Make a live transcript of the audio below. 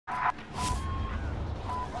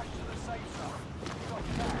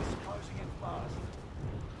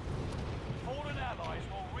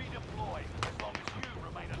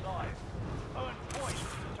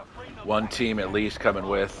one team at least coming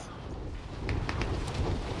with.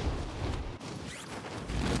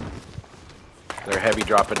 They're heavy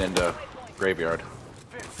dropping into graveyard.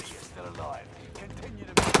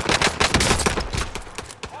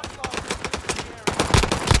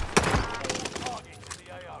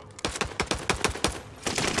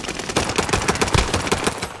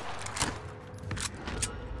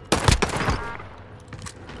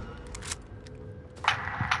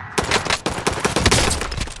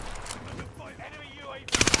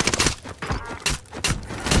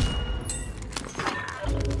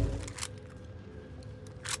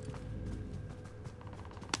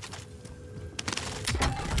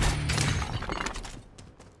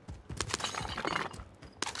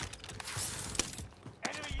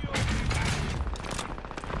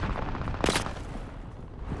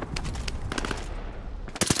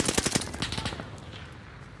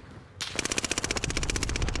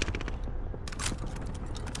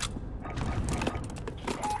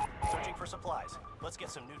 Let's get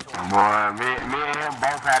some new tools. Boy, me and him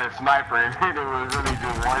both had a sniper and it was really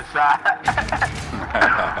just one shot.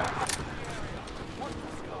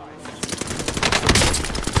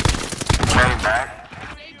 Came back.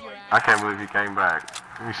 I can't believe he came back.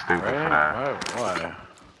 He's stupid for that. Why?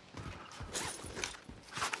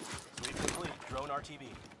 Sweep complete. Drone RTB.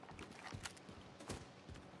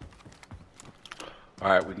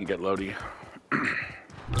 Alright, we can get Lodi.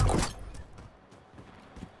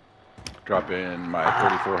 Drop in my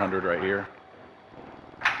 3400 right here.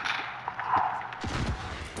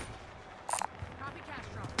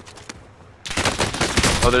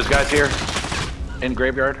 Oh, there's guys here in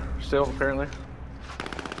graveyard still, apparently.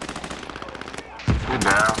 He's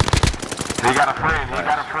down. He got a friend. He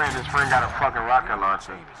got a friend. His friend got a fucking rocket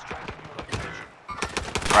launcher.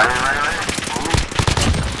 Right here.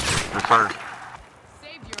 Yes, sir.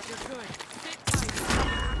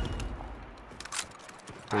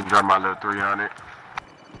 Let me drop my little 300.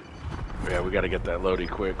 Yeah, we gotta get that Lodi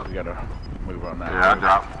quick. We gotta move on that. Yeah, I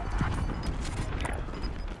dropped.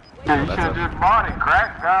 Yeah, you should've just bought it,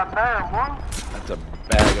 crack. God damn, boy. That's a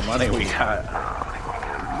bag of money we got.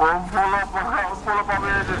 Well, pull up over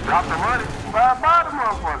here and just drop the money. Buy the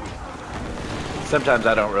motherfucker. Sometimes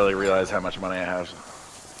I don't really realize how much money I have.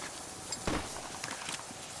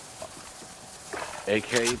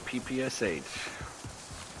 AK PPSH.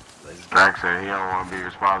 Zach said he don't want to be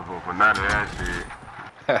responsible for none of that shit.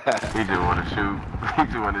 He just want to shoot. He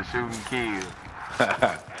just want to shoot and kill.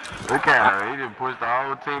 Look at him. He just pushed the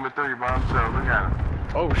whole team of 3 by himself. Look at him.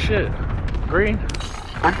 Oh shit. Green.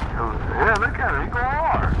 Yeah, look at him. He going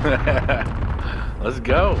hard. Let's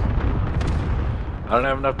go. I don't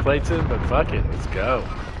have enough plates in, but fuck it. Let's go.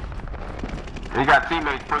 He got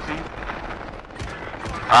teammates, pussy.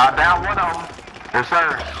 Down one of them. Yes,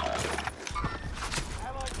 sir.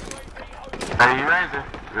 Hey, you raising?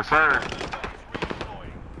 Yes, sir.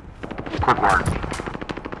 Quick work.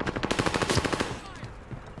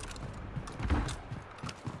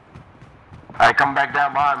 Hey, come back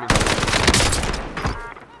down behind me.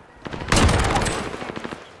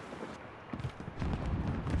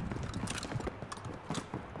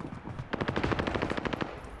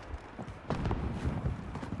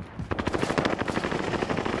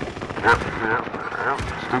 Yep.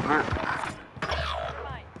 Stupid.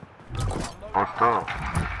 What's up?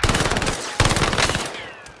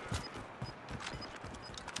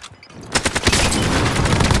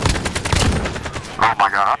 Oh my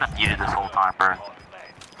god, I've been muted this whole time, bro.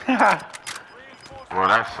 Well,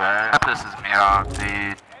 that's sad. That pisses me off,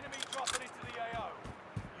 dude.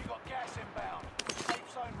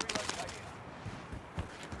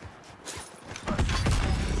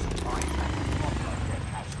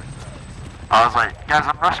 I was like, guys,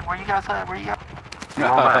 I'm rushing. Where you guys at? Where you at?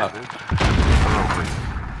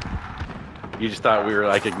 You just thought we were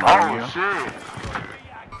like ignoring you? Oh shit.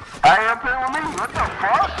 Hey, up here with me. What the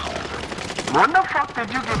fuck? When the fuck did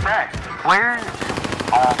you get back? Where?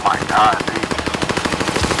 Oh my god, dude.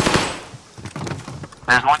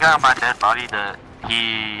 There's one guy on my dead body that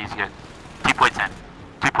he's good. 2 plates in.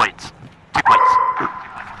 2 plates. 2 plates.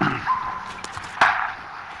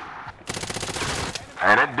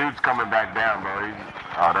 Hey, that dude's coming back down, bro.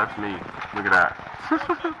 Oh, that's me. Look at that.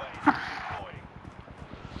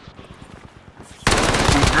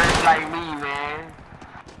 He's dressed like me, man.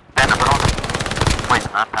 Stand up, put on. Wait,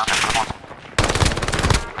 not down there, put on.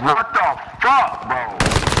 What the fuck, bro?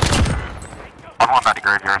 I'm going back to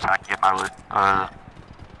graveyard so I can get my loot.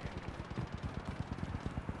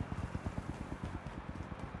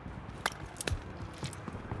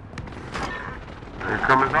 Here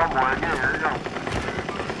comes his homeboy again. Here we go.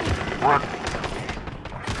 What?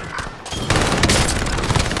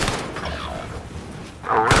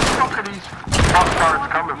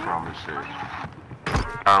 cards coming from and shit?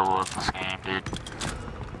 Oh, well, this game, dude.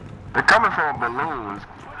 They're coming from balloons.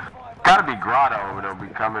 Gotta be Grotto over there,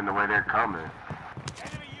 be coming the way they're coming.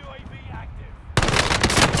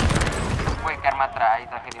 Uy, que arma atrás,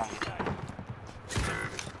 está genial.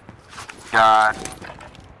 God